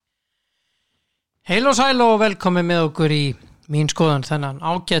Heil og sæl og velkomin með okkur í mín skoðun þennan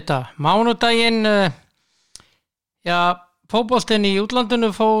ágæta mánudaginn. Fótboltinn í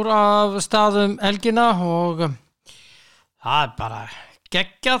útlandinu fór af staðum helgina og það bara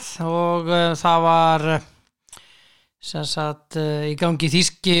geggjað og það var sem sagt í gangi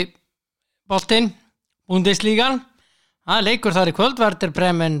þýski boltinn, Bundesligan. Það leikur þar í kvöld, Werder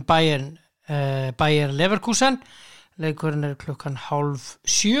Bremen Bayer Leverkusen. Leikurinn klukkan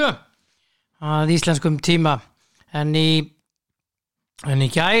 6:30 að íslenskum tíma, en í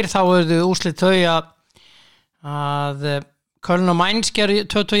gær þá urðu úrslit þau að Köln og Mainz gerðu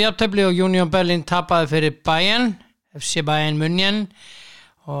 2-2 jafntefli og Union Berlin tapaði fyrir Bayern, FC Bayern München,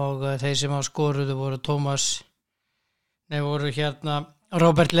 og þeir sem skoruðu voru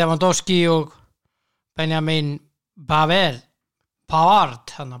Robert Lewandowski og Benjamin Pavard,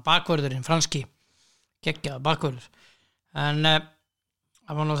 hann að bakvörðurinn franski, geggjaður bakvörður. En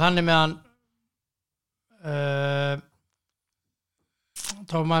það var nú þannig með hann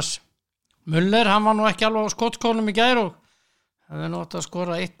Thomas Müller, hann var nú ekki alveg á skotskónum í gær og hefði nú átt að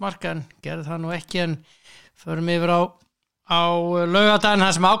skora 1 mark en gerði það nú ekki. En förum yfir á laugardaginn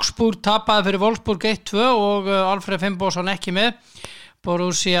þar sem Augsburg tapaði fyrir Wolfsburg 1-2 og Alfred Finnbogason ekki með.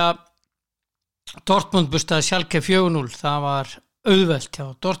 Borussia Dortmund bustaði Schalke 4-0. Það var auðvelt hjá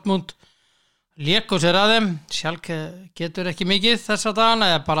Dortmund, léku sér að þeim. Schalke getur ekki mikið þessa dagana,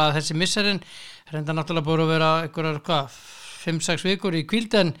 eða bara þessi misserinn, reynda náttúrulega búið að vera einhverjar 5-6 vikur í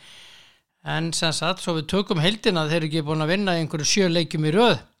hvíld, en sem sagt, svo við tökum heildina, þeir eru ekki búin að vinna einhverju 7 leikjum í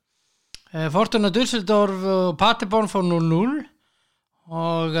röð. Fortuna Düsseldorf og Paderborn fór 0-0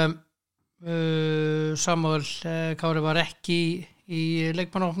 og Samuel Kári var ekki í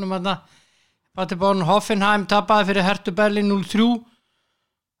leikmannahópnum þarna. Paderborn Hoffenheim tapaði fyrir Hertha Berlin 0-3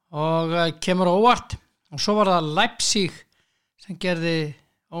 og kemur á óvart. Og svo var það Leipzig sem gerði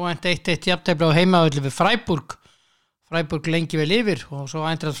óvænt 1-1 jafntefli á heimavelli við Freiburg lengi vel yfir, og svo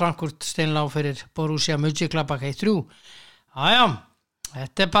Eintracht Frankfurt steinlá fyrir Borussia Mönchengladbach 1-3.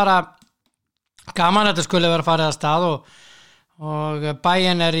 Þetta bara gaman að þetta skulle vera farið að stað, og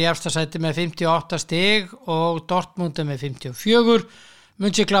Bayern í efsta sæti með 58 stig og Dortmund með 54,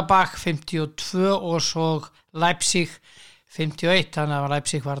 Mönchengladbach 52 og svo Leipzig 51, þannig að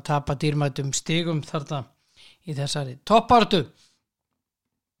Leipzig var að tapa dýrmætum stigum þarna í þessari toppartu.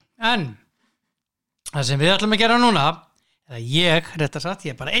 En það sem við ætlum að gera núna, eða ég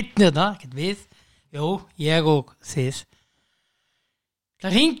er bara einn þetta, ekkert við, ég og þið.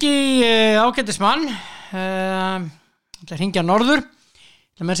 Það hringi ágætismann, það hringja norður,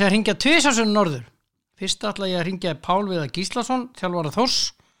 það með að hringja 2 sinnum norður. Fyrst ætla ég að hringja Pál Viðar Gíslason, þjálfara Þórs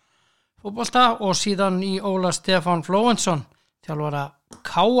fótbolta, og síðan í Óla Stefán Flóvensson, þjálfara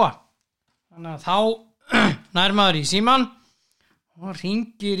Káa. Þannig að þá nær maður í síman og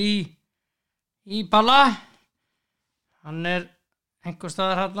hringir í Balla. Hann einhvers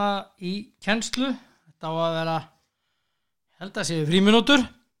staðar hérna í kennslu. Þetta á að vera, held að séu frímínútur,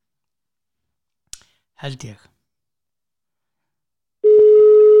 held ég.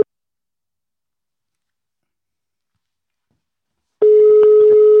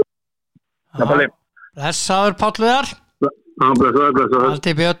 Blessaður Páll Viðar. Blessaður. Allt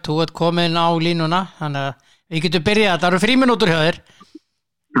í Björn, þú ert komin á línuna, þannig að við getum byrjað. Það eru frímínútur hjá þér.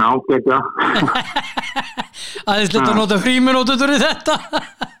 Já, ekki. Aðeins lítið að nota frímínútur í þetta.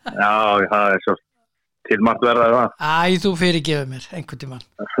 Já, það er svo tilmargt verðað það. Þú fyrirgefur mér einhvern tímann.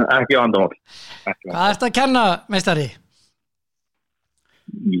 Ekki vandamál. Hvað ertu að kenna, meistari?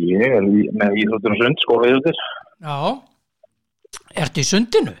 Ég með íþróttir og sund, skólaíþróttir. Já. Ertu í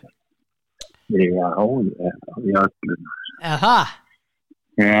sundinu? Já. Eða það?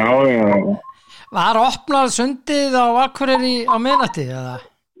 Já. Var opnað sundið á Akureyri á miðnætti, eða?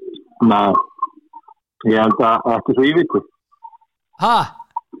 Nei, ég held að ekki svo ég viti.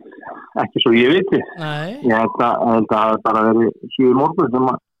 Ekki svo ég viti. Nei. Ég held að það bara verið 7 morgun sem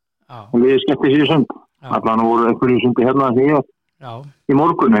við skemmti sér sund. Allan voru einhverju sundi hérna sem ég í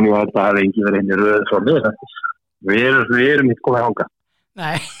morgun, en ég held að það er ekki verið einnig röð frá mig. Við erum ekki komið hanga.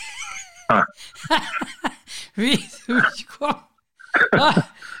 Nei. Við sko.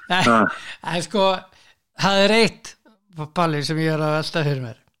 Nei, sko, það er eitt, Palli, sem ég að velta fyrir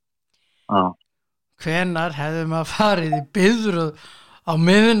mér. Hvenær hefðum að farið í biðröð á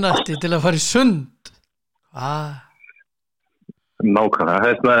miðnætti til að fara í sund?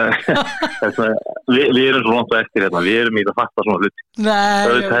 Nákvæmlega, við erum svo langt eftir hérna, við erum í að fatta svona hluti. Nei.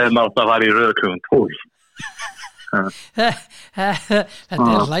 Það hefði nátt að fara í röðklukkan 12. Þetta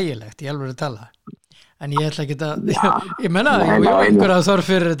er hlægilegt, ég alveg að tala. En ég ætla ekki að, ég menna, ég einhverja þarf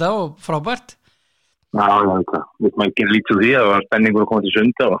fyrir þetta og frábært. Já, við maður ekki lítið því að það var spenningur að koma til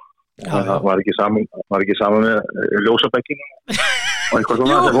sunda og það var ekki saman með ljósabekkinu og eitthvað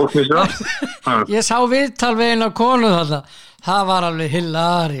svona þetta fólkmýstur ég sá viðtal við eina konu þarna það var alveg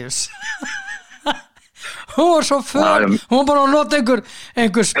hilarious hún var svo föl hún var bara að nota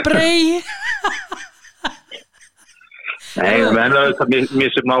einhver spray nei, menn það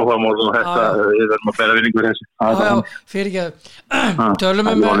missum áhugamál og þetta, við verðum að bera vinningur þessi fyrir ekki tölum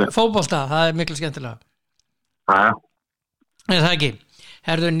fótbolta, það miklu skemmtilega er það ekki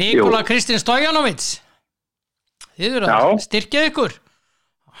herðu Nikola Kristín Stojanovic þið eru að styrkja ykkur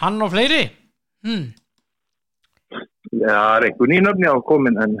hann og fleiri já, er einhver nýnöfni á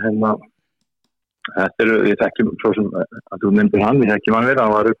komin en þetta eru, við þekkjum svo sem að þú nefndir hann, við þekkjum hann verið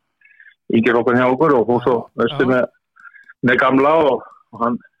hann var yngir okkur hjá okkur og fór svo östu með gamla og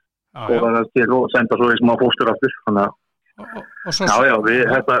hann fór að til og senda svo í smá fóstur aftur þannig að við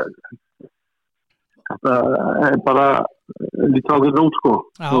þetta er bara lítið ákveður út sko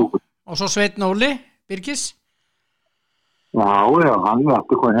og svo Sveinn Óli Birgis já, hann var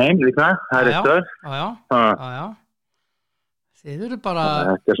aftur kominn heim líka það er eftir já þið eru bara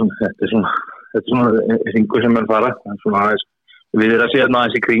þetta er svona hringur sem er fara við erum að sé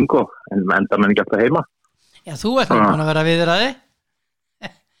aðeins í kring en enda menn ekki alltaf heima já, þú ert búin að vera viðraði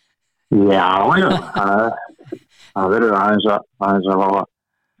já það verður aðeins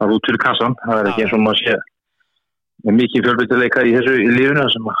að út fyrir kassan það er ekki eins og maður sé mikið fjölbreytileika í þessu í lífinu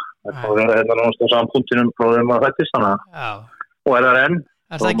sem að vera hérna náttúrulega á sampunktinum frá þeim að fættist og er það enn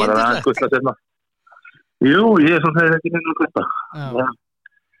er það gildilegt? Jú, ég er svona ekki nefnum þetta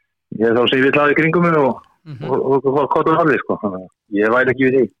ég er þá sem við hlaði kringum mig og kottur halvið sko ég væri ekki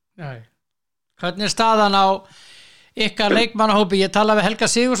við því hvernig er staðan á ykkar leikmannahópi? Ég tala við Helga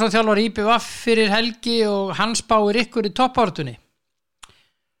Sigursson þjálfar IBVF fyrir helgi og hann spáir ykkur í toppártunni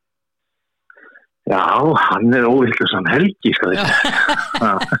já, hann er óvillusann Helgi sko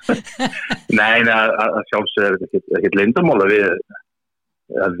nei, að sjálfsög er þetta ekkert leyndarmál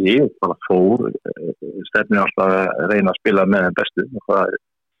að við bara fór stefnir alltaf að reyna að spila með þeim bestu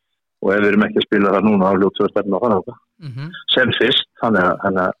og ef við erum ekki að spila það núna á ljótsöðu stefnir á það sem fyrst þannig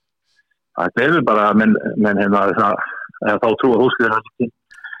að það er bara menn þá trú að húslega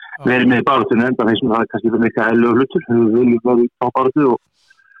við erum með í baráttunni enda þeim sem það er kannski fyrir mikið heilugur hlutur við viljum vera í baráttu og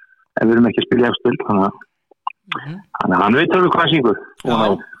en við erum ekki að spila eftir þannig að hann veit alveg hvað syngur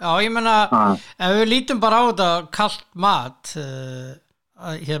já, ég meina ef við lítum bara á þetta kalt mat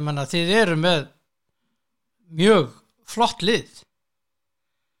ég meina þið eru með mjög flott lið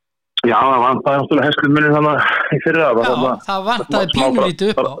já, það vantaði náttúrulega hesklummunni þannig í fyrra það vantaði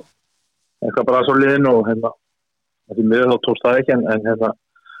pínulítið upp á eitthvað bara svo liðin og því miður þá tókst það ekki en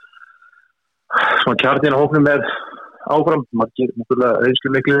svona kjarnina hóknum með áfram, margir náttúrulega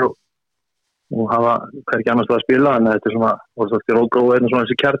reynslu miklir og hafa hvergi annars að spila en þetta er svona, voru það ekki rótgróð eða svona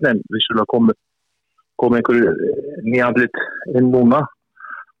þessi kjarni en vissulega kom einhverju nýjandlit inn núna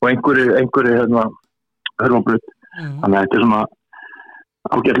og einhverju hörfumbrut þannig að þetta er svona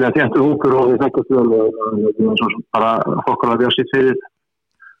ágætlega þéttur hópur og við þekkast vel og bara fokkar að við á sitt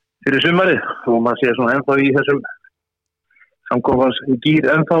fyrir sumari og maður sé svona ennþá í þessum samkomans í gýr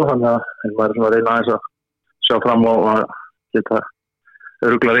ennþá þannig að maður er svona að reyna aðeins að sjá fram og að geta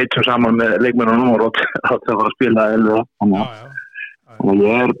öruglega reytum saman með leikmennunum og að það var að spila og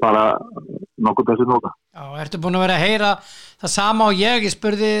ég er bara nokkuð þessi nóga já, ertu búin að vera að heyra það sama og ég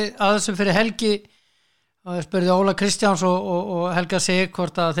spurði að þessum fyrir helgi og ég spurði Óla Kristjáns og Helga Sig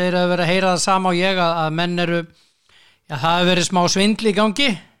hvort að þeir hafa verið að heyra það sama og ég að menn eru já, það hefur verið smá svindl í gangi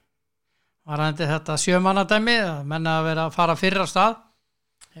var þetta 7 mannadæmi að menn að vera að fara fyrr á stað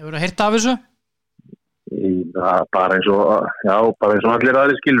hefur að heyrta af þessu bara eins og allir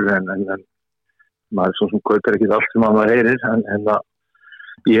aðrir skilur en maður svo sem kaupir ekki allt sem maður heyrir en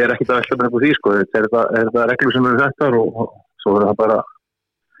ég er ekki að velta með því sko er það reglur sem eru þetta og svo er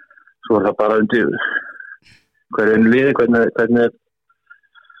það bara undir hverju liði hvernig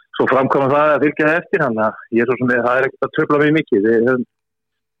svo framkvæma það að fylgja það eftir þannig að ég er svo sem það er ekkert að trufla mig mikið við höfum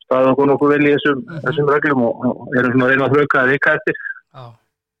staðið okkur nokkuð vel í þessum reglum og erum svona að reyna að þrauka að vika eftir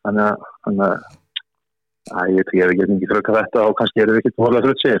þannig að ég hef ekki ekki þrauka þetta og kannski erum við ekki að horfa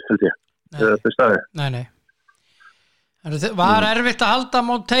þraukt sér held ég Nei. Var erfitt að halda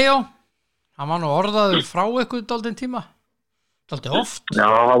Monteo? Hann var nú orðaður frá ykkur dálítinn tíma dálítið oft Já,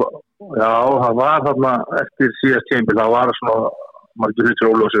 það var þarna eftir síðast tímabil það var svona margir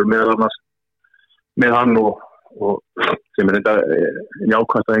hlutir óljósir með hann og sem er þetta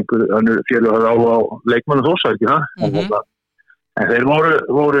jákvæmt að einhver önnur félög hafði á leikmannu þósa ekki það en þeir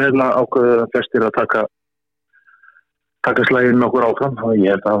voru ákveður flestir að taka slæginn okkur áfram og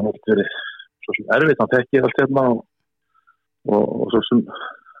ég held að það hefði verið svo sem erfitt hann tekið allt og svo sem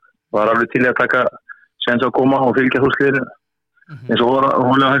var alveg til að taka sens að koma og fylgja húsliðinu eins og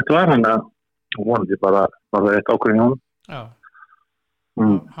hóðlega hægt var, þannig að vonandi bara var það eitt ákveðin í honum. Já.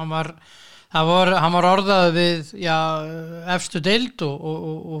 Hann var orðað við efstu deild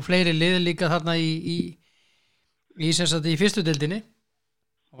og fleiri lið líka þarna í sem sagt í fyrstu deildinni.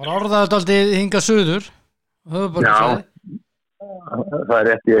 Hann var orðað alltaf hingað suður. Já, það er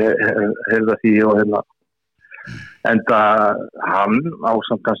rétt, ég heyrði því og enda hann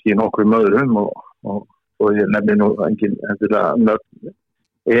ásamt kannski nokkrum öðrum og ég nefni nú engin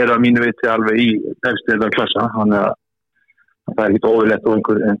að mínu viti alveg í efstu-deildarklassa, þannig að það er ekki óðurlegt og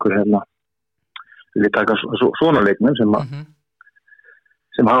einhver vilja taka svona leikmenn sem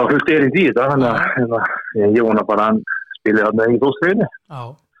hafa fullt erindi í þetta, þannig að ég vona bara að hann spili þarna í þóstfriðinni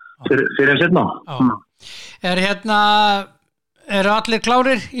fyrir en setna. Eru allir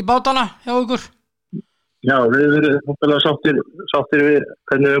klárir í bátana hjá ykkur? Já, við erum sáttir við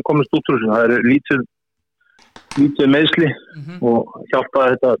hvernig við komumst út úr þessu. Það eru lítið meiðsli og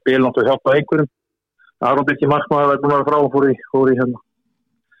hjálpaði þetta bílnátt og hjálpaði einhverjum. Aron Birkir markmaður var búin að vera frá og fór í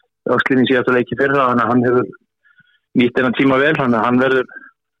öxlinni síðasta leiki fyrra, þannig að hann hefur nýtt þennan tíma vel, þannig að hann verður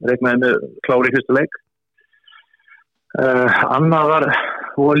reiknaði með klári í fyrsta leik. Annað var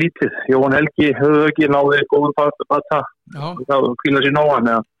lítið. Jóhann Helgi Höfðauki náði góðum bata það kvíla sér nóg,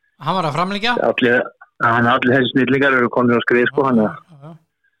 hann var að framlíkja? Allir þessi snillingar eru konur að skrifa þannig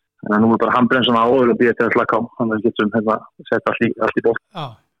að nú er bara handbremsan á og býða til að slaka á, þannig að getum setja allt í bótt.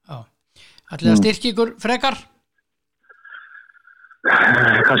 Ætlið að styrkja ykkur frekar?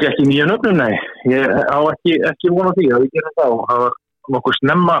 Kannski ekki nýja nöfnum, nei. Ég á ekki vona því að við gerum það og það var nokkuð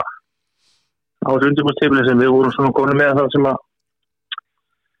snemma á þessu undirbúrstífli sem við vorum svona komin með það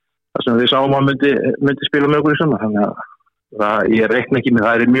sem við sáum að myndi spila með okkur í sumar, þannig að ég reikna ekki með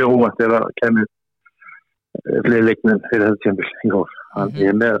það er mjög óvænt ef það kemur fleiri leikmenn fyrir þetta tímabil í hór. Ég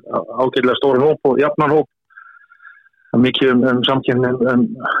er með ágætlega stóran hóp og jafnan hóp, mikið samkeppni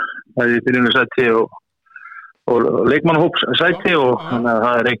það er byrjunarsæti og leikmannahópssæti og þannig að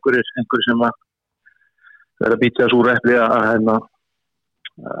það er einhverjir sem að vera að býta þessu úr epli að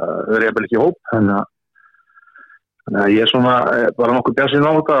vera jafnvel ekki hóp, þannig að ég er svona bara nokkuð björnsinn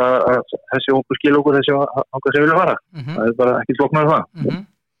á þetta að þessi hópur skil okkur þessi okkur sem vilja fara. Það er bara ekki flóknar það.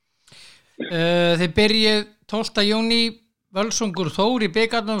 Þið byrjið 12. júní Völsungur Þór í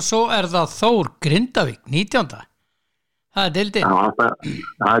bikarnum, svo er það Þór Grindavík 19. Það er deildin. Já,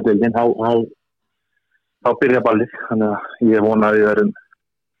 það er deildin. Þá byrja ballið, þannig að ég vona að við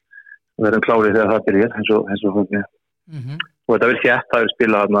verðum klárið þegar það byrjar eins og hvernig. Og þetta vil þétt að við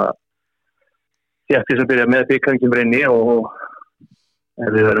spila þarna þétt til að byrja með bikarnum reyni og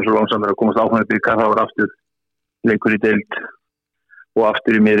ef við verðum svo langsamir að komast áfram í bikar þá er aftur leikur í deild og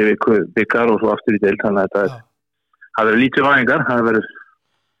aftur í miðri viku bikar og svo aftur í deild, þannig að það verður lítið væðingar, það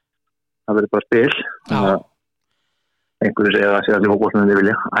verður bara spil, þannig að einhverju segja að allir fótboltarnir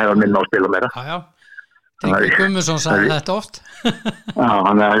vilja æfa minna og spila meira. Tengri Gummusson sagði þetta oft.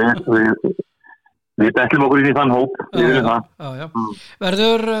 Þannig að við betlum okkur inn í þann hóp.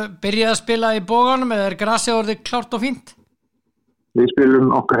 Verður byrjað að spila í Boganum eða er grasið orðið klárt og fínt? Við spilum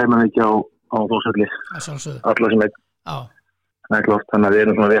okkar heimanleiki á Þórshölli. Alla sem einn. Það er klart, þannig að við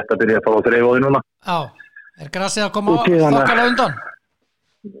erum svona rétt að byrja að fá á þreifóði núna. Er grasið að koma þokkalega undan?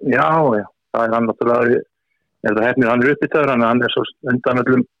 Já, það er hann náttúrulega, ég held að hefnir hann er uppbyttaður, hann er svo undan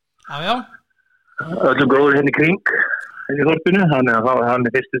öllum gróður hérna í kring í þorpinu, þannig að hann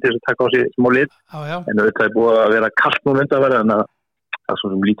er fyrstu til að taka á sig smá lit, en auðvitað er búið að vera kalt núna undanverða, en það er svo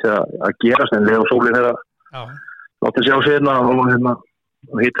sem lítið að gerast, en leið og sólinn er að láta sjá sig hérna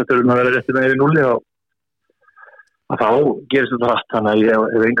og hittaturinn að vera rétti með yfir núlli og þá gerist þetta rætt, þannig að ég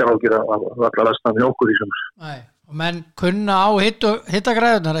hef engar ágjur að allar lasta með okkur í sumar. Og menn kunna á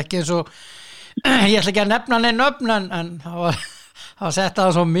hittagræðunar, ekki eins og ég ætla ekki að nefna neinn öfn, en það var sett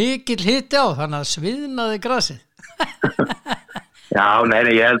að svo mikill hitti á, þannig að sviðnaði grasið. Já, nei,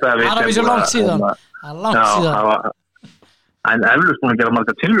 ég held að það er svo langt síðan. En eflust búin að gera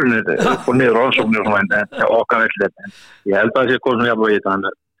marga tilraunir upp og niður rannsóknir og svona, en okkar vellir þetta. Ég held að það sé hvað sem ég hafa í þetta, en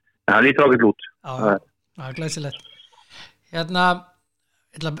það lítur ágætt út. Það er glæsilegt.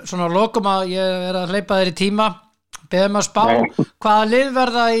 Svona lokum að ég er að hleypa þér í tíma, beðum að spá hvaða lið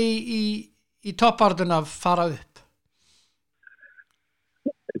verða í toppartun að fara upp?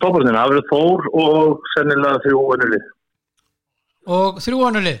 Í toppartun, það verður Þór og sennilega 3 önnur lið. Og 3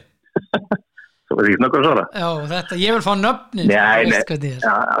 önnur lið? Það verður ekki nokkuð að svara. Já, þetta, ég vil fá nöfnin. Nei,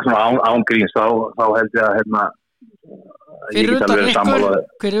 svona án gríns, þá held ég að fyrir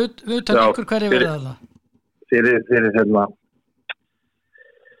utan ykkur, hverju verða það?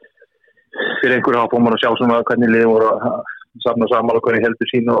 Fyrir einhverju hafa fór maður að sjá svona hvernig liðið voru samna saman og hvernig heldur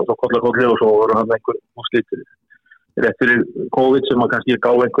sín og svo kolli og svo voru hann einhver úrslit rétt fyrir COVID sem að kannski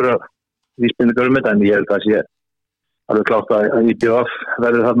gá einhverja vísbendingar þetta, en ég held að sé alveg klárt að IBF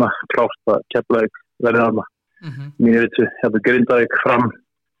verður þarna, klárt að Keflavík verður þarna. Mínu vitsu, þetta Grindavík fram.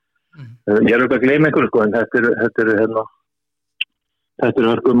 Ég auðvitað að gleyma einhverju sko, en þetta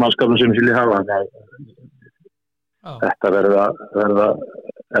hörkum mannskapnum sem ég hafa. Þetta verða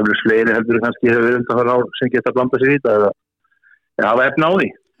eflust fleiri heldur kannski hefur verið undanfarið ár sem geta blanda sér í þetta eða hafa efna á því.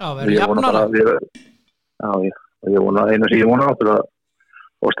 Já, verður jafnara. Ég vona einu sem ég vona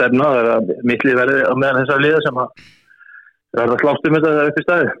og stefna það að mittlið verði á meðan þessar liða sem að verða slást þetta þegar upp í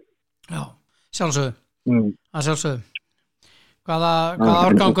staði. Já, sjálfsögðu. Það sjálfsögðu. Hvaða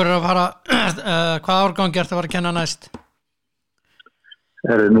árgangur er að fara hvaða árgangi ertu að fara að kenna næst?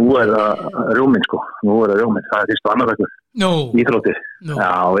 Nú það rjóminn sko. Það er fyrst og annar ekkur. Íþróttir.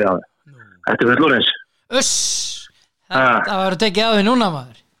 Já. Þetta fullorðins. Þetta verður tekið á því núna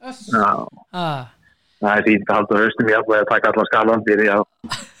maður. Það er fínt að halda haustum í að taka allan skalan fyrir að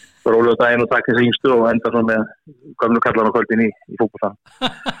róla á daginn og taka þessi yngstu og enda svona með gömlu kallan og kvöldin í fótbolta.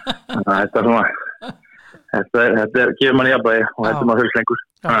 Þetta er svona þetta gefur manni jafnvægi og þetta maður höfst lengur.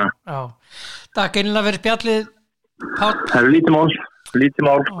 Já. Takk einlega fyrir spjallið, Páll. Það eru lítið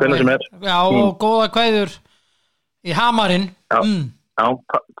mál, hvernig sem er. Já, og góða kveður í hamarinn. Já,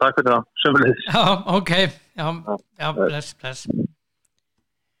 takk fyrir það, sömuleiðis. Já, ok. Já, bless.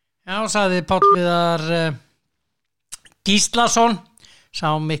 Já, sagði Páll Viðar Gíslason,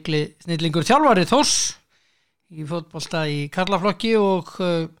 sá mikli snillingur þjálfari Þórs í fótbolta í karlaflokki og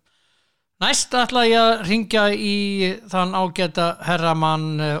næst ætla ég að hringja í þann ágæta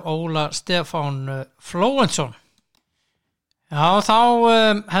herramann Óla Stefán Flóventsson. Já, þá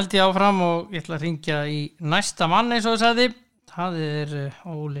held ég áfram og ég ætla að hringja í næsta mann eins og ég sagði. Það er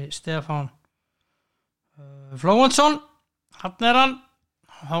Óli Stefán Flóventsson. Hann er hann.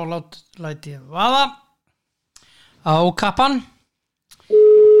 Þá læti ég vaða á kappan.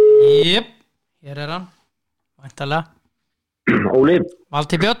 Jep, hér er hann. Væntalega. Óli.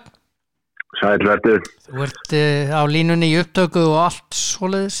 Valtý Björn. Sæll verður. Þú ert á línunni í upptöku og allt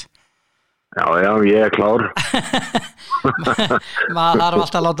svoleiðis. Já, ég er klár. Maður þarf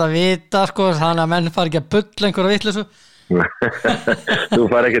alltaf að láta vita sko, þannig að menn fara ekki að bulla einhverja vitleysu. Þú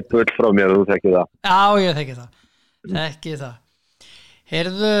fær ekkert bull frá mér, þú þekkir það. Já, ég þekki það.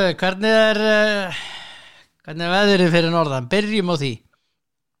 Heyrðu, hvernig er veðrið fyrir norðan? Byrjum á því.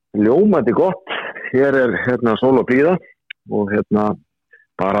 Ljómandi gott. Hér er sól og blíða og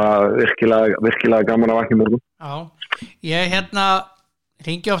bara virkilega gaman að vakna í morgun. Já, ég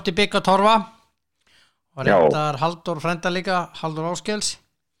hringi oft í Bygg og Torfa og reyndar Halldór frænda líka, Halldór Áskels.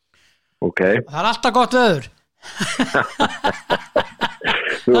 Ok. Það er alltaf gott veður.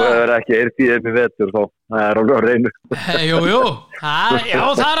 Þú hefur ekki eirt í þeim í vetur þá, það er alveg á reynu. Jú,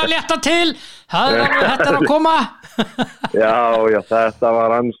 það er að létta til, þetta er að koma. Já, þetta var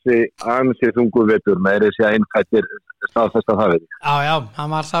ansi þungur vetur, með þessi að innfættir staðfesta það veit. Já,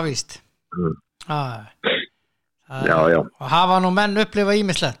 hann var það víst. Já. Og hafa nú menn upplifa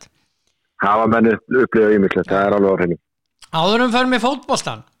ýmislegt. Það er alveg á reynu. Áðurum förum í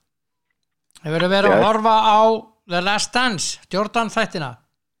fótboltan. Hefur verið að horfa á The Last Dance, Jordan þættina?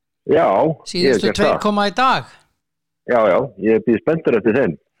 Já, síðustu 2 koma í dag. Já, ég býð spenntur eftir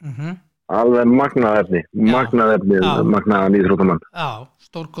þeim. Alveg magnaðefni, magnaðan íþróttamann. Já,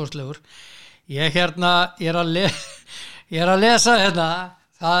 stórkostlegur. Ég er að lesa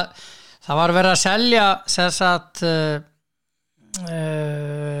það var verið að selja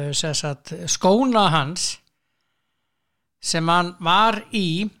skóna hans sem hann var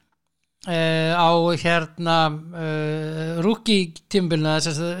í á rookie tímabilinu,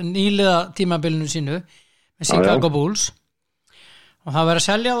 nýliða tímabilinu sínu með Chicago Bulls og það var að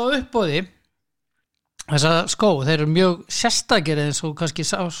selja það uppboði þessa skó, þeir eru mjög sérstakir eins og kannski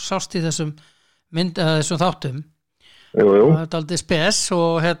sást í þessum þáttum. Jú. Og þetta er aldrei spes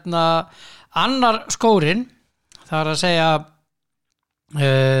og annar skórin það er að segja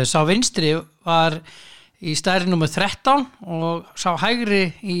sá vinstri var í stærri númer 13 og sá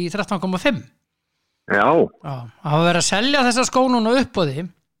hægri í 13,5. Já. Það hafa verið að selja þessa skó núna uppboði.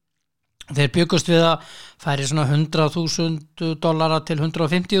 Þeir byggust við að færi svona $100,000 til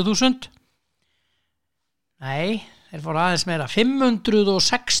 $150,000. Nei, þeir fóru aðeins meira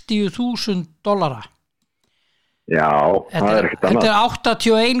 $560,000. Já, það er ekkert annað. Þetta er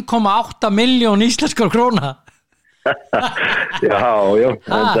 81,8 miljón íslenskar króna. Já,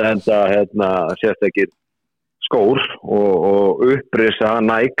 enda sést ekki skór og upprisa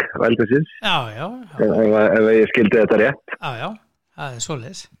Nike veldisins. Já. Ef ég skildi þetta rétt. Já, það er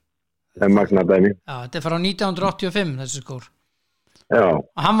svoleiðis. magnað dæmi. Já, þetta frá 1985 þessi skór. Já.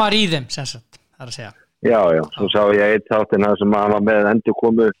 Og hann var í þeim, sem sagt, það að segja. Já, svo sá ég eitt þáttinn þar sem hann var með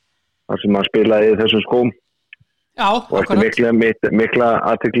endurkomu þar sem hann spilaði í þessum skóm. Já, og eftir mikla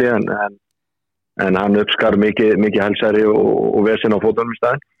athygli en hann uppskar mikið helsari og vesinn á fótunum í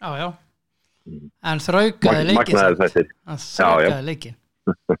staðinn. Já. En þraukaði leikinn. Magnaði þetta. Hann þraukaði leikinn.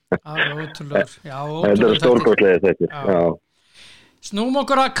 Ótrúlegur. Þetta er stórkostlegir þetta. Já. Snúm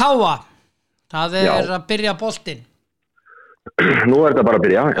okkur að Káa. Það er að byrja boltinn. Nú er þetta bara að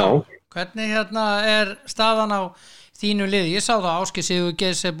byrja, já. Hvernig er staðan á þínu liði? Ég sá það Ásgeir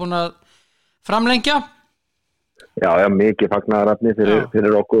Sigurgeirs er búin að framlengja. Já, mikið fagnaðarefni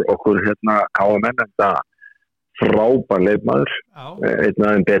fyrir okkur Káamenn, þetta frábær leikmaður, einn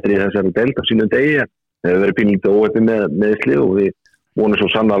aðeins betri í þessari deild á sínum degi, það hefur verið pínlítið óhefni með meðsli og við vonum svo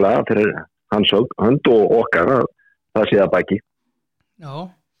sannarlega fyrir hans hönd og okkar að það sé að baki. Já,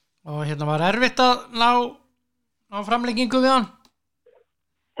 og var erfitt að ná framlengingu við hann?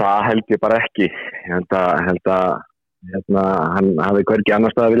 Það held ég bara ekki, ég held að hann hafi hvergi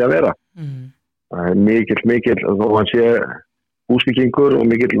annar stað að vilja vera. Það er mikill þó hann sé húsvíkingur og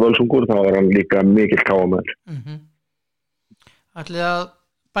mikill völsungur, þá er hann líka mikill Káamaður. Ætlið að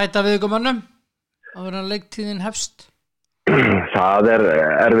bæta við ykkur mönnum áður en leiktíðin hefst? Það er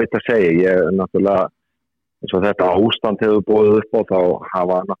erfitt að segja. Ég náttúrulega, eins og þetta ástand hefur boðið upp á, þá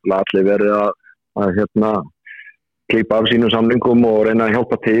hafa náttúrulega allir verið að klípa af sínum samlingum og reyna að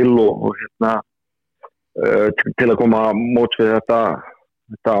hjálpa til og til að koma móts við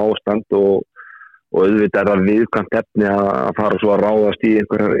þetta ástand og auðvitað er það viðkvæmt efni að fara svo að ráðast í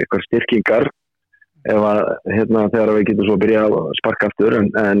einhver styrkingar ef að þegar við getum svo að byrja að sparka aftur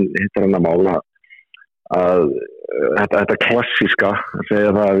en hitt er hann að mála að þetta klassíska að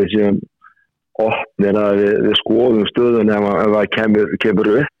segja það að við séum opnir að við skoðum stöðun ef það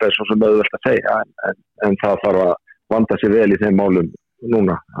kemur upp er svo sem auðvelt að segja en það þarf að vanda sér vel í þeim málum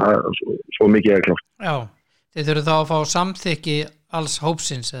núna, svo mikið er klárt. Já, þið þurfum þá að fá samþykki alls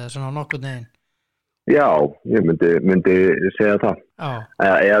hópsins eða svona nokkur neginn. Já, ég myndi segja það.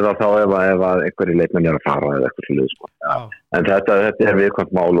 Eða þá ef einhverju leikmenn er að fara eða eitthvað fyrir sko. En þetta er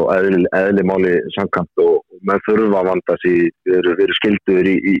viðkvæmt mál og eðli máli samkvæmt og maður þurfa að vanda sig, við erum skildur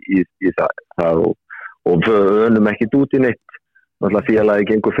í það og við önum ekkit út í neitt. Náttúrulega félagi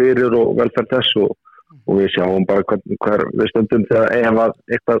gengur fyrir og velferð þess og við sjáum bara hver við stöndum þegar ef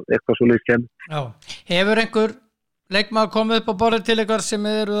eitthvað svo líkt kemur. Já, hefur einhver leikmaður komið upp á borðið til eitthvað sem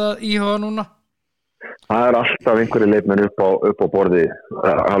eru að íhuga núna? Það er alltaf einhverju leikmenn upp á borði,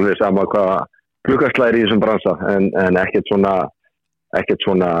 alveg sama hvað klukkaslæri í þessum bransa, en ekkert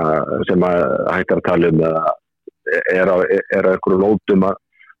svona sem að hægt að tala um eða er að einhverju lótum að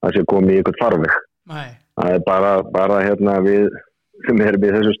sé komið í einhvern farveg. Nei. Það er bara við sem erum í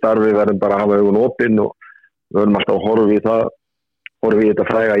þessu starfi verðum bara að hafa augun opin og við verðum alltaf að horfa í þetta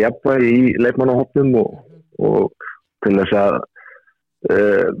fræga jafnvægi í leikmannahópnum og til þess að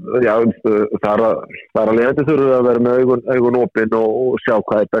þar að leiðandi þurfum að vera með augun opin og sjá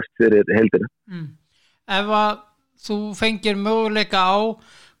hvað er best fyrir heildina. Ef að þú fengir möguleika á,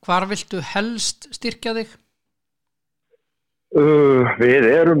 hvar viltu helst styrkja þig? Við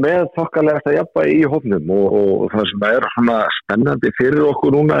erum með þokkalegasta jafnvægi í hópnum og það sem er svona spennandi fyrir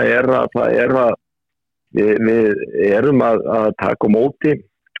okkur núna er að við erum að taka á móti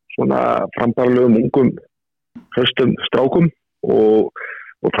svona frambarlegum ungum hraustum strákum og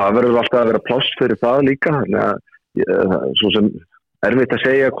það verður alltaf að vera pláss fyrir það líka, þannig að svo sem erfitt að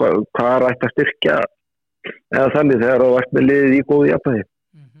segja hvað er ætti að styrkja eða þannig þegar þú ert með liðið í góðu jafnvægi.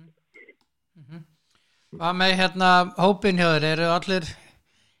 Hvað með hópin hjá þér, eru allir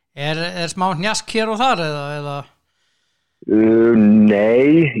er smá hnjask hér og þar eða?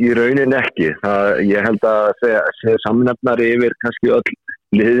 Nei, í raunin ekki. Ég held að segja samnefnari yfir kannski öll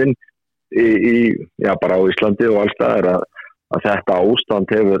liðin bara á Íslandi og alls staðar að þetta ástand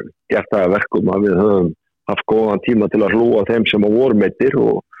hefur gert það að verkum að við höfum haft góðan tíma til að hlúa þeim sem voru meiddir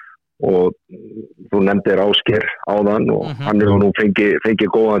og þú nefndir Ásgeir áðan og hann hefur nú fengið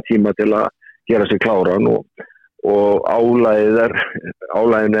góðan tíma til að gera sig kláran og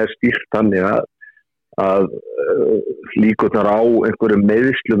álægin er stýrt þannig að líkurnar á einhverjum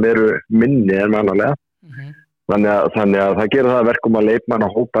meiðslum eru minni en vanalega. Þannig að það gerir það verkum að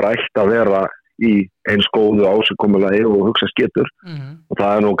leikmannahópar ætti að vera í eins góðu ásigkomulagi og hugsa skettur og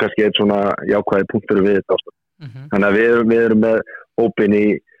það er nú kannski eitt svona jákvæði punktur við þetta ástand. Þannig að við erum með hópin í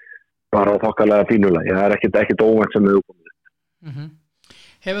bara á þokkalega fínulagi. Það er ekkert óvænt sem við erum komið.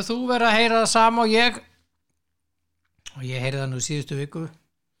 Hefur þú verið að heyra það sama og ég heyrði það nú síðustu viku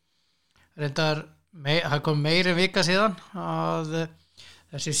reyndar, það kom meiri vika síðan að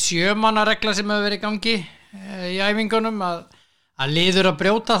þessi 7 manna regla sem hefur verið í gangi í æfingunum að liður að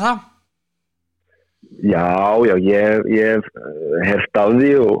brjóta það? Já, ég hef heyrt af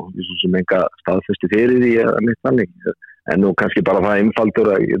því og ég sem enga staðfesti fyrir því en nú kannski bara það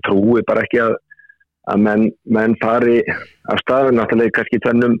einfaldur að ég trúi bara ekki að menn fari af staðin náttúrulega kannski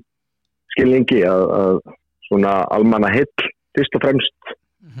tvennum skilningi að svona almanna heill fyrst og fremst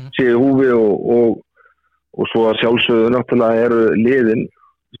séu húfi og svo að sjálfsögðu náttúrulega eru liðin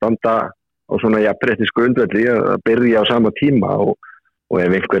standa á svona jafnréttis grundvelli að byrja á sama tíma og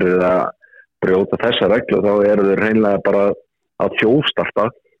ef einhver að brjóta þessa reglu þá eru þeir hreinlega bara að þjófstarta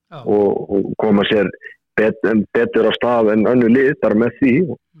og koma sér betur á stað en önnur lið þar með því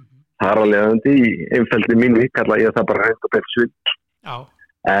þar að leiðandi í einfeldni mínu kalla ég það bara hreint og beint svindl.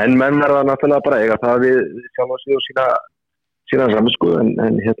 En menn verða náttúrulega bara eiga það við sjálf og sína samsku en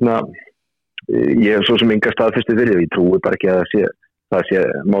ég hef svo sem enga staðfesti fyrir því, ég trúi bara ekki að það sé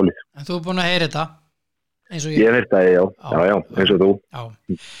málið. En þú er búin að heyra þetta? Eins og ég hef heyrt það, já, eins og þú. Já.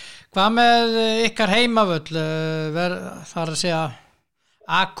 Hvað með ykkar heimavöll, þar að segja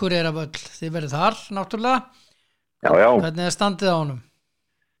Akureyravöll, þið verið þar náttúrulega? Já. Hvernig er standið á honum?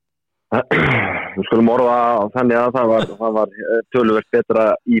 Við skulum orða þannig að það var töluvert betra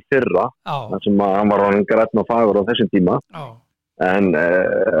í fyrra, þar sem að hann var orðinn grænn og fagur á þessum tíma. En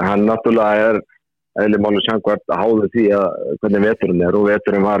hann náttúrulega er eðli máli samkvæmt að háðu því að hvernig veturinn er og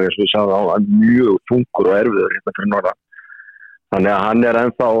veturinn var eins og við sagði á mjög þungur og erfiður hérna fyrir norðan. Þannig að hann er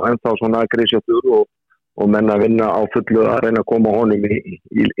ennþá svona grísjötur og menn að vinna á fullu að reyna að koma honum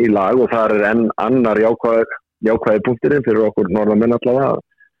í lag og það er enn annar jákvæði punkturinn fyrir okkur norðamenn allavega.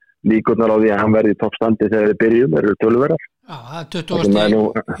 Líkurnar á því að hann verði í toppstandi þegar við byrjum eru töluverðar. Já, það er 20.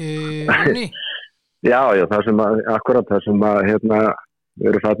 júní. Já, það sem að við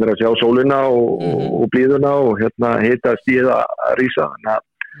erum fannir að sjá sólina og blíðuna og hita stíða að rísa. Þannig að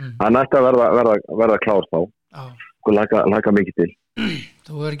hann ætti að verða klár þá. Og laka mikið til.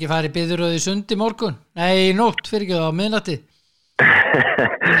 Þú er ekki farið biðuröð í Sund í morgun? Nei, í nótt fyrir ekki á miðnætti.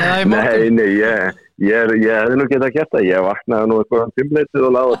 Nei, ég hefði nú getað gert það. Ég vaknaði nú eitthvað 5-leitið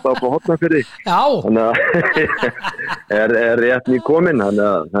og lagði það på Hortnafirði. Já. Þannig að er rétt nýkomin.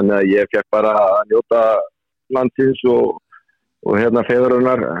 Þannig að ég fekk bara að njóta landsins og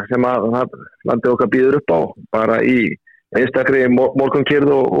feðurinnar sem að landið okkar býður upp á. Bara í einstakri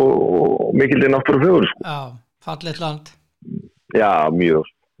morgunkyrð og mikilvæg náttúrufegurð. Já, fallegt land. Já, mjög.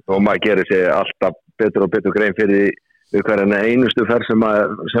 Og maður gerir sig alltaf betur og betur grein fyrir við hverjana einustu ferð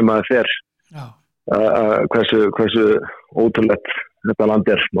sem maður fer. Já. Hversu ótrúlegt þetta land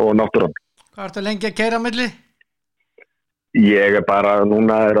er og náttúran. Hvað ertu lengi að keyra á milli? Ég er bara,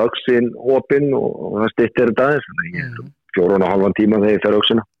 núna er öxin opinn og það styttir þetta aðeins. 4,5 tíma þegar ég fer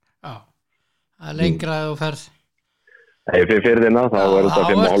öxina. Já, það er lengra að þú ferð. Ef ég fyrir þérna þá er þetta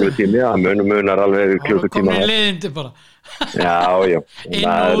 5,5 tími, það munar alveg klukkutíma. Það komið leiðindi bara. Já.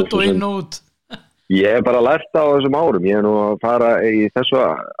 Inn og út. Ég hef bara lært á þessum árum. Ég hef nú að fara í þessu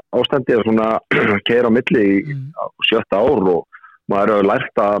ástandi og svona keyra á milli í 7. ár og maður hefur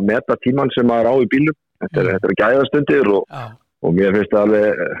lært að meta tíman sem maður á í bílum. Þetta er gæðastundir og mér finnst það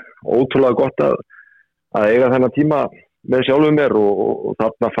alveg ótrúlega gott að eiga þennan tíma með sjálfum mér og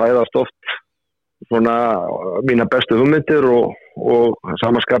þarna fæðast oft svona mína bestu hugmyndir og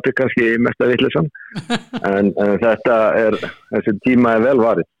samaskapi kannski mesta vitleysan. en þessi tíma er vel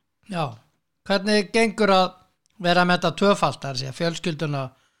varið. Já. Hvernig gengur að vera með þetta tvöfalt, það er að segja fjölskylduna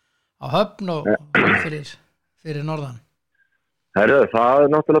á Höfn og fyrir norðan? Það er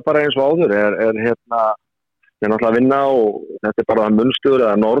náttúrulega bara eins og áður, er náttúrulega að vinna og þetta er bara munstur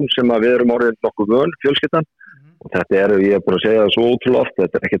eða norm sem að við erum orðin nokkuð vön fjölskyldan og þetta ég er búin að segja það svo ótrúlega oft,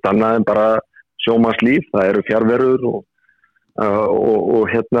 þetta er ekkert annað en bara sjómannslíf, það eru fjarverur og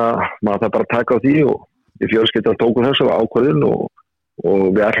maður það bara að taka á því og í fjölskyldan tókum þessu ákvörðun og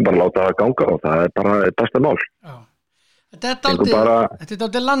við ætlum bara að láta það ganga og það er bara besta mál. Já. Þetta er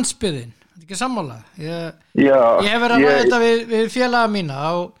dálítið landsbyggðin, þetta er ekki sammála. Ég hef verið að ræða þetta við félaga mína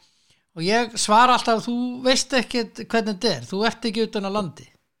og ég svara alltaf þú veist ekki hvernig þetta er, þú ert ekki utan á landi.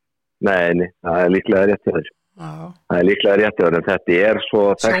 Nei, það er líklega rétt hjá þér. Það er líklega rétt hjá þér, en þetta er svo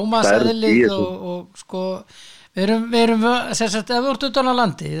sjómaseðlið og sko við erum sem sagt, ef þú ert utan á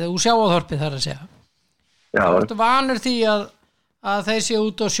landi, þú sjáaþorpið þar að segja. Já. Þú ert vanur því að þeir séu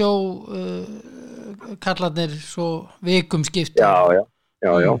út á sjó kallarnir svo vikum skipti. Já.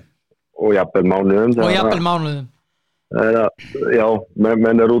 Og jafnvel mánuðum. Já,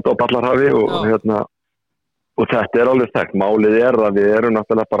 menn út á Ballarhafi og þetta er alveg þekkt. Málið er að við erum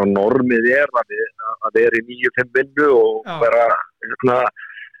náttúrulega bara normið að við erum í 9-5 vinnu og vera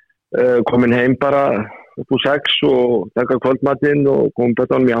komin heim bara upp úr 6 og taka kvöldmatinn og koma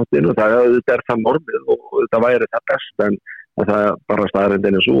bötunum í háttinn og það það normið og þetta væri það best en það bara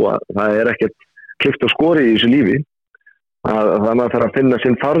staðreyndin svo að það ekkert klippt og skori í þessu lífi að maður þarf að finna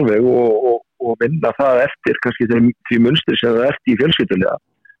sinn farveg og vinna það eftir kannski því munstri sem það eftir í fjölskyldulega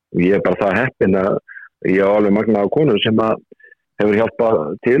og ég bara það heppinn að ég á alveg magna á konur sem að hefur hjálpað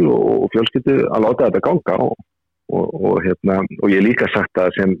til og fjölskyldu að láta þetta ganga og ég líka sagt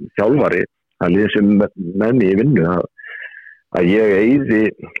að sem þjálfari að liða sem með mig í vinnu að ég eyði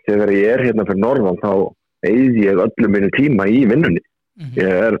þegar ég hérna fyrir norðan þá eyði ég öllum minni tíma í vinnunni.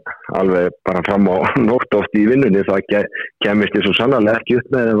 Ég alveg bara fram á nótt oft í vinnunni það kemist ég svo sannarlega ekki upp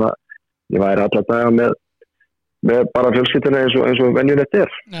með ef að ég væri alla daga með bara fjölskylduna eins og venjulegt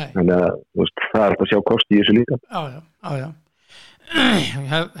þannig að það alltaf að sjá kosti í þessu líka. Já.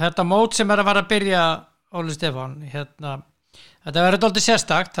 Þetta mót sem að fara að byrja Óli Stefán, þetta verður dálítið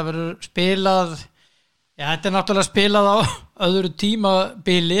sérstakt, það verður spilað, þetta náttúrulega spilað á öðru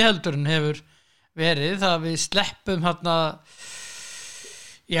tímabili heldur en hefur verið, það við sleppum það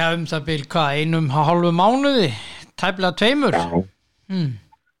bil 1,5 mánuði, tæplega 2.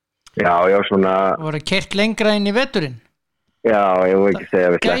 Já, svona. Það voru keyrt lengra inn í veturinn. Já, ég vil ekki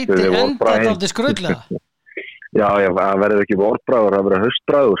segja við sleppum við vorbraðin. Gæti enda dálítið skröldlega. Já, það verður ekki vorbraður, það verður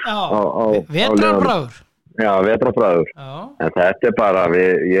haustbraður. Vetrarbráður. Já, vetrarbráður. En þetta bara,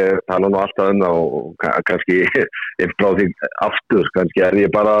 ég tala nú alltaf það og kannski ég frá því aftur, kannski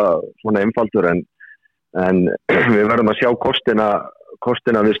ég bara svona einfaldur en við verðum að sjá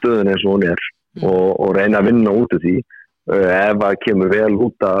kostina við stöðun eins og hún og reyna að vinna út af því ef það kemur vel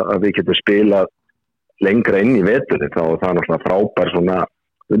út að við getum spilað lengra inn í veturinn þá það náttúrulega frábær svona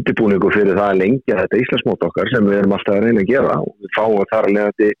undirbúningu fyrir það að lengja þetta Íslandsmót okkar sem við erum alltaf að reyna að gera og við fáum þar að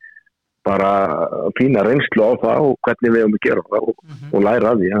leiðandi bara fína reynslu á það og hvernig við erum að gera það og læra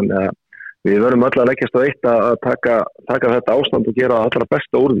að því þannig að við verðum öll að leggjast á eitt að taka þetta ástand og gera allra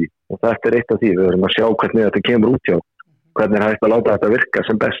besta úr því og þetta eitt af því, við verðum að sjá hvernig þetta kemur út hjá hvernig hægt að láta þetta virka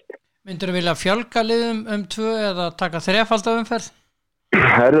sem best. Myndirðu vilja fjölga liðum 2 eða taka 3-falda umferð?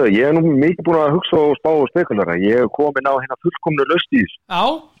 Herðu, ég nú mikið búin að hugsa og spá og spekulara. Ég komin á hérna fullkomnu lausn í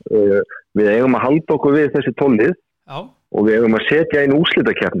þessu. Við eigum að halda okkur við þessi 12 lið og við eigum að setja inn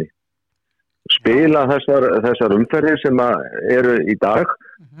úrslitakeppni. Spila þessar umferðir sem eru í dag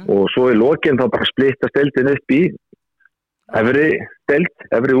og svo í lokin þá bara splittast deildin upp í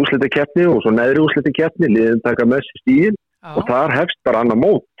efri úrslitakeppni og svo neðri úrslitakeppni, liðin taka með sér stígin og þar hefst bara annað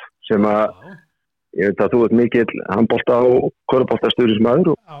mót sem að ég veit að þú ert mikill handbolta og körfuboltastuðningsmaður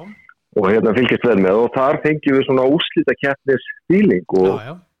og hérna fylgist vel með og þar fengjum við svona úrslitakeppnis stíling og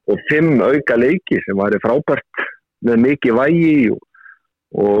 5 auka leiki sem væri frábært með mikið vægi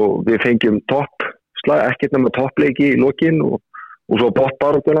og við fengjum ekkert nema toppleiki í lokin og svo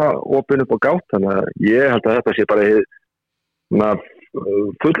botbaráttuna opin upp á gátt þannig að ég held að þetta sé bara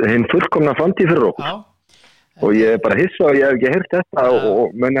hinn fullkomna framtíð fyrir okkur. Og ég bara hissa og ég hef ekki heyrt þetta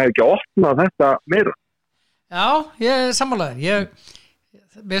og menn hef ekki opnað þetta meira. Já, ég er sammálaður.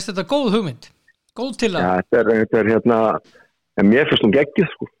 Mér finnst þetta góð hugmynd. Góð til að. Já, þetta hérna, en mér finnst geggjuð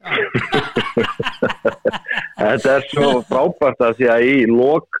sko. Þetta svo frábært að því að í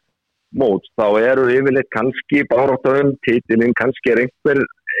lokmót þá eru yfirleitt kannski baráttan titilinn, kannski einhver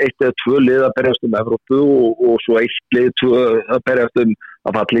 1 eða 2 lið að berjast Evrópu og svo 1 lið 2 að berjast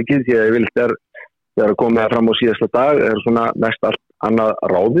að fallleikið því að yfirleitt þegar komið fram á síðasta dag svona mest allt annað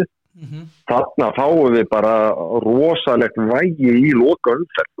ráðið. Þarna fáum við bara rosalegt vægi í loka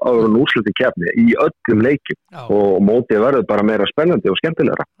umferð áður en úrslitakeppni í öllum leikjum og mótið verður bara meira spennandi og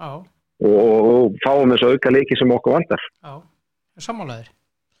skemmtilegra og fáum þess að auka leiki sem okkur vantar. Já, sammálaðir.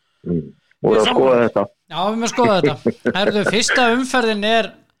 Og að skoða þetta. Já, við erum að skoða þetta. Herðu, fyrsta umferðin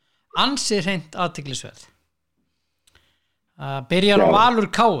ansi hreint athyglisverð. Byrjar á Valur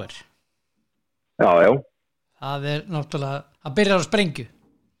KR. Já. Það náttúrulega, það byrjar á sprengju.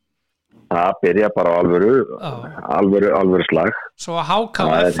 Það byrjar bara á alvöru slag. Svo HK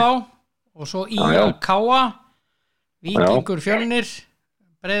FH og svo IAK, Víkingur Fjölnir,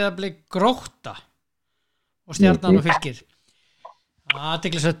 Breiðablik Grótta og Stjarnan og Fylkir.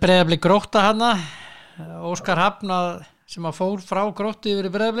 Athyglisvert Breiðablik Grótta hana, Óskar Hafn sem fór frá Gróttu yfir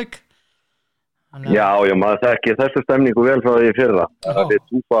í Breiðablik. Já, maður þekkir þessu stemningu vel frá því fyrir það. Það við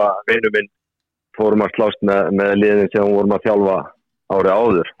Túfa vinur minn fórum að slást með liðin sem vorum að þjálfa árið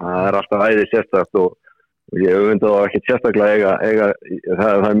áður. Það alltaf æði sérstakt og ég öfunda þá ekki sérstaklega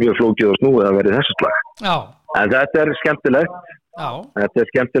það mjög flókið og snúið að vera í þessu slag. Já. En þetta skemmtilegt. Já. Þetta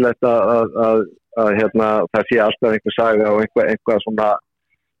skemmtilegt að það sé alltaf einhver saga og eitthvað svona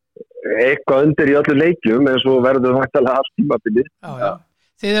eitthvað undir í öllu leikjum en svo verður væntanlega allt tímabilið. Já.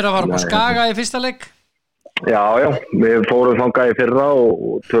 Þið eru að fara á Skaga í fyrsta leik? Já, við fórum þangað í fyrra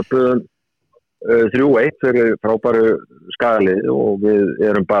og töpuðum 3-1 fyrir frábæru Skagalið og við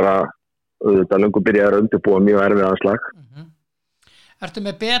erum bara auðvitað löngu byrjaðir að undirbúa mjög erfiðan slag. Ertu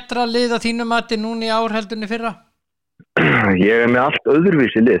með betra lið á þínu mati núna í ár heldur en í fyrra? Ég er með allt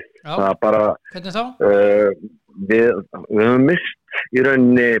öðruvísi lið. Já. Það bara hvernig þá? Við höfum mist í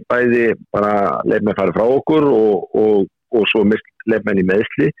rauninni bæði bara leikmenn farið frá okkur og svo mist leikmenn í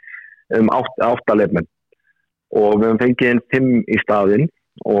meiðsli 8 leikmenn og við höfum fengið inn 5 í staðinn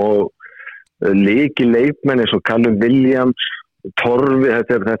og leikmenn eins og Callum Williams, Torfi,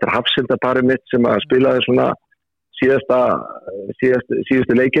 þetta er hafsendaparið mitt sem að spilaði svona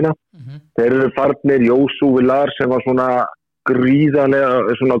síðustu leikina. Þeir eru farnir, Jósú Villar sem var svona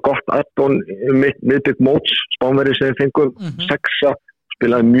gríðarlega svona gott add-on miðbygg móts, Spánverji sem við fengum 6,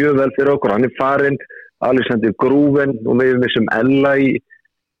 spilaði mjög vel fyrir okkur, hann er farinn, Alexander Grúven og við missum Ella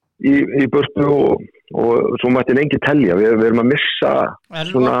í burtu og svo mætti lengi telja, við erum að missa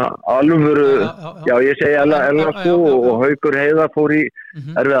svona alvöru, já ég segi Ella og Haukur Heiðar fór í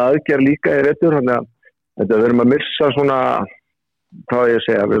erfiða aðgerð líka í réttur, þannig að við erum að missa svona, hvað ég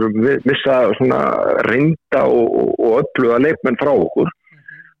segja, við erum að missa svona reynda og öfluga leikmenn frá okkur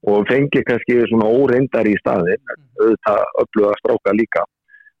og fengi kannski svona óreindar í staðinn, auðvitað öfluga stráka líka.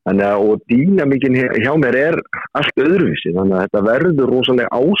 Þannig að og dýnamíkin hjá mér er allt öðruvísi, þannig að þetta verður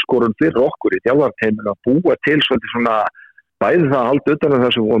rosalega áskorun fyrir okkur í þjálfarteyminu að búa til svona bæði það að halda utan af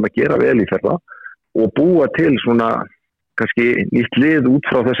það sem við vorum að gera vel í fyrra og búa til svona kannski nýtt lið út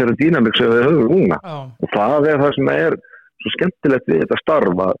frá þessari dýnamík sem við höfum núna. Og það er það sem er svo skemmtilegt við þetta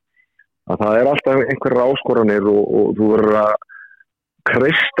starf að það er alltaf einhverja áskoranir og þú verður að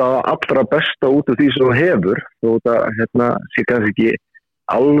kreista allra besta út af því sem þú hefur og þetta sé kannski ekki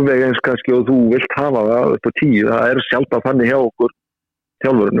alveg eins kannski og þú vilt hafa það upp á 10, það er sjálf þannig hjá okkur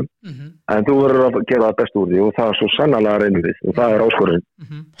þjálfurunum en þú verður að gera það best úr því og það er svo sannarlega reynir við og það er áskorun.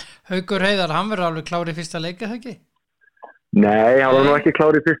 Haukur Heiðar, hann verður alveg klár í fyrsta leik eða ekki? Nei, hann var nú ekki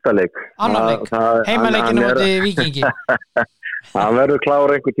klár í fyrsta leik. Annan leik, heimaleikinu móti Víkingi. Hann verður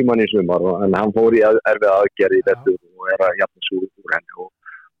klár einhver tíman í sumar en hann fór í erfið aðgerð í þetta og er að jafna svo úr henni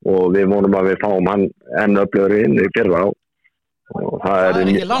og við vonum að við fáum hann enn öflugur inn í fyrra og það er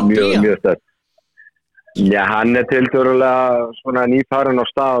mjög sterkt. Já, hann er tiltölulega svona nýfarinn á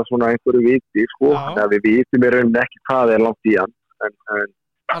stað svona einhverju viti, sko. Við vitum í rauninni ekki hvað er langt í hann. Það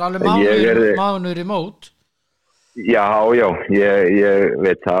er alveg mánuður í mót. Já, ég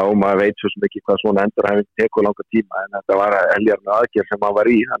veit það og maður veit svo sem ekki hvað svona endurhæfing tekur langa tíma en þetta var heljarna aðgerð sem hann var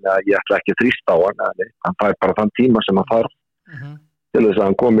í, þannig að ég ætla ekki að þrýsta á hann, hann fær bara þann tíma sem hann þarf til þess að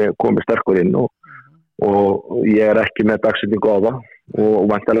hann komi sterkur inn og ég er ekki með dagsetningu á það og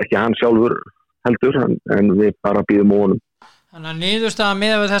væntanlega ekki hann sjálfur heldur en við bara býðum honum. Þannig að niðurstaða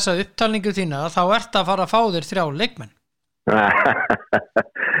miðað við þessa upptalningu þína þá ert að fara að fá þér 3 leikmenn.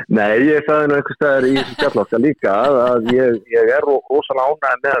 Nei, ég sagði nú einhvers staðar í Fjallokka líka að ég er rosalega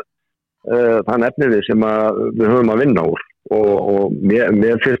ánægður með þann efnivið sem við höfum að vinna úr og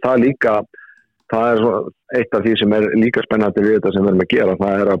mér finnst það líka. Það er eitt af því sem er líka spennandi við þetta sem við erum að gera,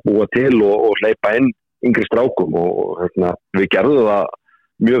 það er að búa til og hleypa inn yngri strákum og við gerðum það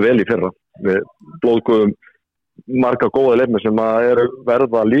mjög vel í fyrra. Við blóðgum marga góða leikmenn sem eru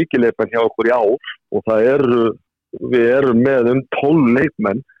verða líkileikmenn hjá okkur í ár og við erum með 12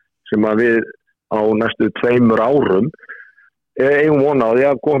 leikmenn sem við á næstu 2 árum eigum vonaði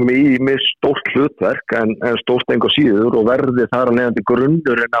að komi í með stórt hlutverk en stórt engu síður og verði þar að nefandi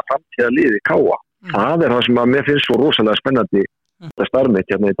grunnurinn að framtíða liði káa. Það er það sem mér finnst svo rosalega spennandi þetta starfmitt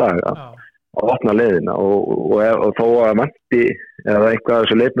hérna í dag að opna leiðina og þó að vanti eða eitthvað af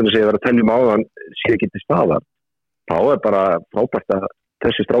þessu leikmennu sem ég verið að telja áðan sé ekki til staðar þá er bara frábært að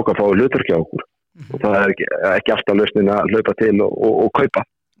þessi strákar fái hlutverk hjá okkur og það er ekki alltaf lausnin að hlaupa til og kaupa.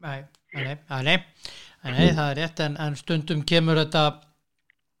 Nei, það er rétt en stundum kemur þetta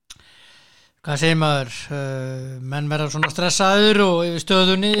hvað segir maður menn verða svona stressaður og yfir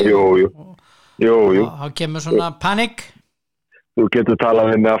stöðunni Jú. Þá kemur svona panik. Þú getur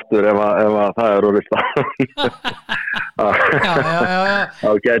talað við mig aftur ef það er orðið Já. Þá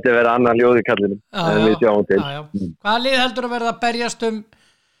getur verið annan hljóð í kallinum en við sjáum til. Hvaða lið heldur að verða að berjast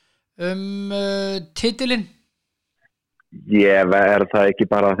titilinn? Ég er það ekki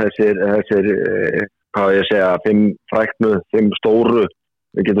bara þessir hvað ég segja, 5 fræknu, 5 stóru,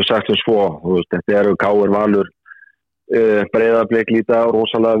 við getum sagt svo, þetta eru KR Valur, Breiðablik líta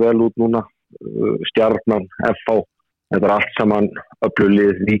rosalega vel út núna, Stjarnan, FH, þetta er allt saman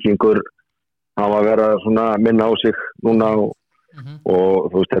öflulið, Víkingur, hafa verið svona minna á sig núna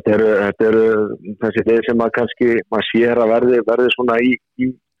og þetta eru þessi lið sem kannski, maður sér að verði svona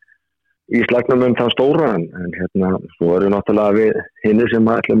í slagnum það stóra en hérna, svo eru náttúrulega við hinir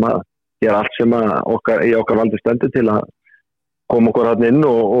sem ætlum að gera allt sem í okkar valdi stendur til að koma okkur hann inn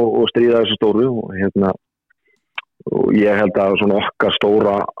og stríða þessu stóru og hérna og ég held að svona okkar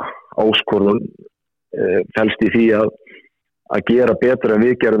stóra áskorun felst í því að gera betur en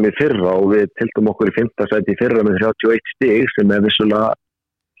við gerum í fyrra og við tiltum okkur í 5. sæti í fyrra með 31 stig sem vissulega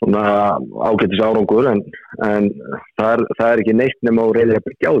svona ágætis árangur en það ekki neitt nema og reyðir að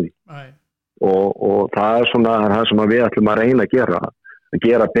byggja á því og það svona það sem við ætlum að reyna að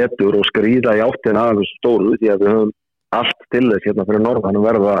gera betur og skrýða í áttina af þessu stóru því að við höfum allt til þess hérna fyrir norðan og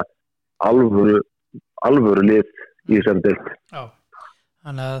verða alvöru lið í þessari deild. Já,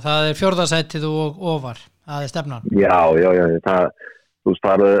 þannig að það 4. sætið og ofar, það stefnan. Já, það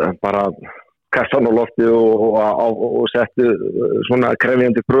bara kastan á lofti og settu svona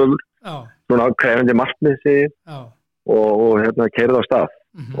krefjandi pröfur, svona krefjandi markmið og hérna keyrið á stað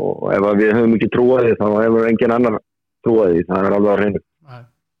og ef við höfum ekki trúað því þá hefur engin annar trúað því, það alveg á hreinu.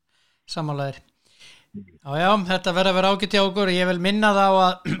 Sammálaðir. Já, þetta verður að vera ágætt hjá okkur. Ég vil minna það á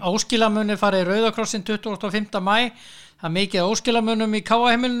að óskilamunir fara í Rauðakrossin 25. maí. Það mikið óskilamunum í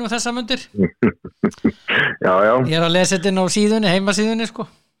Káaheimilinu þessa mundir. Já. Ég að lesa þetta inn á síðunni, heimasíðunni sko.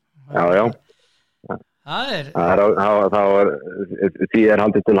 Já. Það því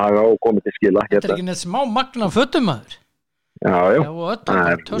haldið til haga og komið til skila. Þetta ekki neitt smá magna fötum maður. Já. Og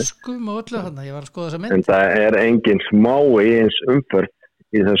öllum töskum og öllu þarna. Ég var að skoða þessa mynd. En það engin smá eins umferð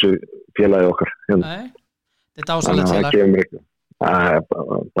í þessu félagi okkar hérna. Nei, þetta ásalegt félag það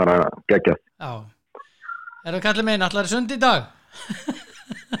bara geggjað. Já, erum kallið megin allar sund í dag?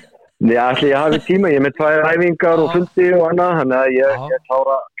 Nei, allir ég hafi tíma, ég með 2 æfingar og fundi og annað, þannig að ég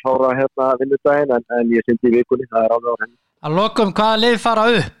klára hérna vinnudaginn en ég syndi í vikunni, það alveg á henni. Að lokum, hvaða lið fara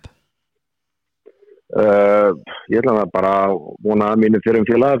upp? Ég ætla að bara vona að mínu fyrir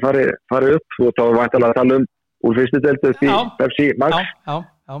félagi fari upp og þá væntanlega að tala úr fyrstu deildu upp í Pepsi Max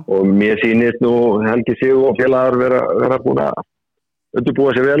og mér sýnist nú Helgi Sig og félagar vera búin að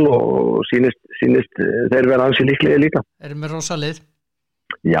undirbúa sér vel og sýnist þeir vera ansi líklega líka. Erum við rosa lið?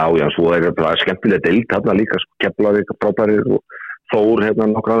 Já, svo bara skemmtilega deild þarna líka, Keflavík frábærir og Þór hérna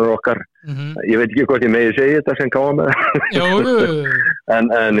nokkranur okkar. Ég veit ekki hvort ég megi segja þetta sem káa með en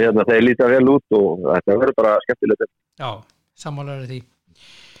hérna þeir líta vel út og þetta verður bara skemmtilega deild. Já, sammálaður því.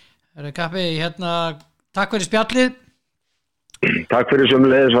 Erum kappi hérna. Takk fyrir spjallið. Takk fyrir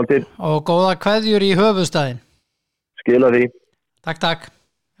sömuleiðis Valtýr. Og góða kveðjur í höfuðstaðinn. Skila því. Takk.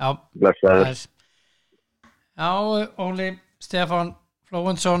 Já. Blessaður. Já, Óli Stefán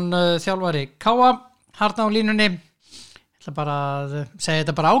Flóventsson þjálfari Káa, harna á línunni. Ég ætla bara að segja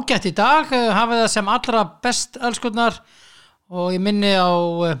þetta bara ágætt í dag. Hafið það sem allra best elskurnar og ég minni á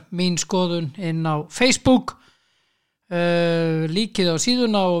mín skoðun inn á Facebook. Líkið á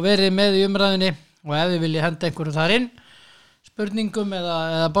síðuna og verið með í umræðinni. Og ef þið viljið henda einhverju þar inn spurningum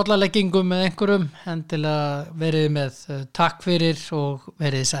eða bollaleggingum með einhverjum endilega verið með takk fyrir og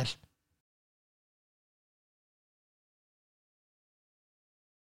verið sæl.